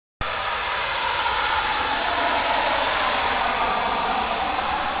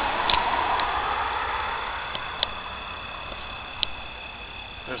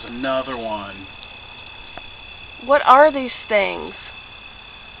another one. What are these things?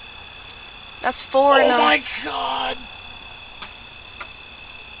 That's four. Oh my God!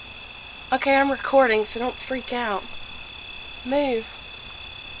 Okay, I'm recording, so don't freak out. Move.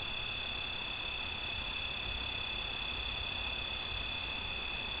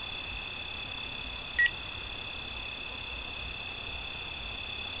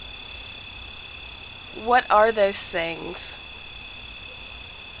 What are those things?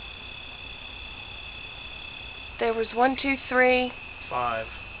 There was 1, 2, 3, 5,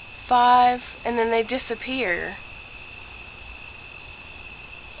 and then they disappear.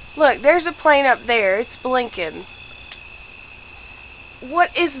 Look, there's a plane up there. It's blinking. What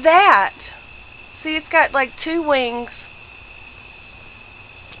is that? See, it's got like 2 wings.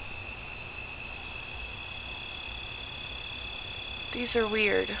 These are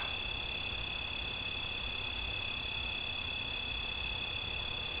weird.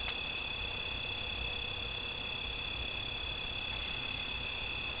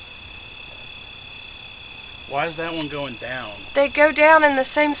 Why is that one going down? They go down in the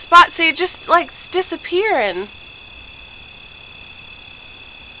same spot, so it just like disappearing.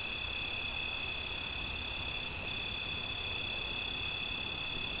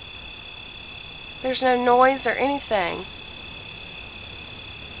 There's no noise or anything.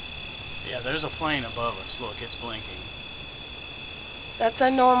 Yeah, there's a plane above us. Look, it's blinking. That's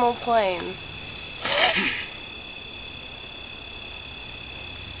a normal plane.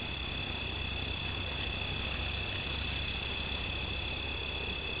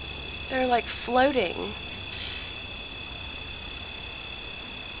 They're like floating.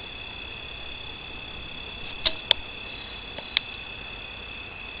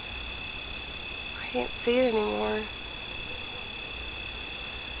 I can't see it anymore.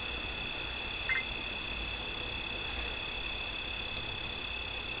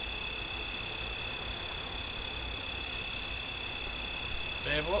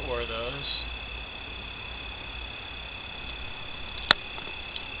 Babe, what were those?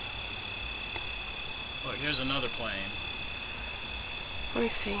 Look, here's another plane. Let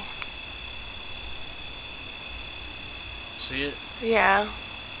me see. See it? Yeah.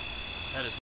 That is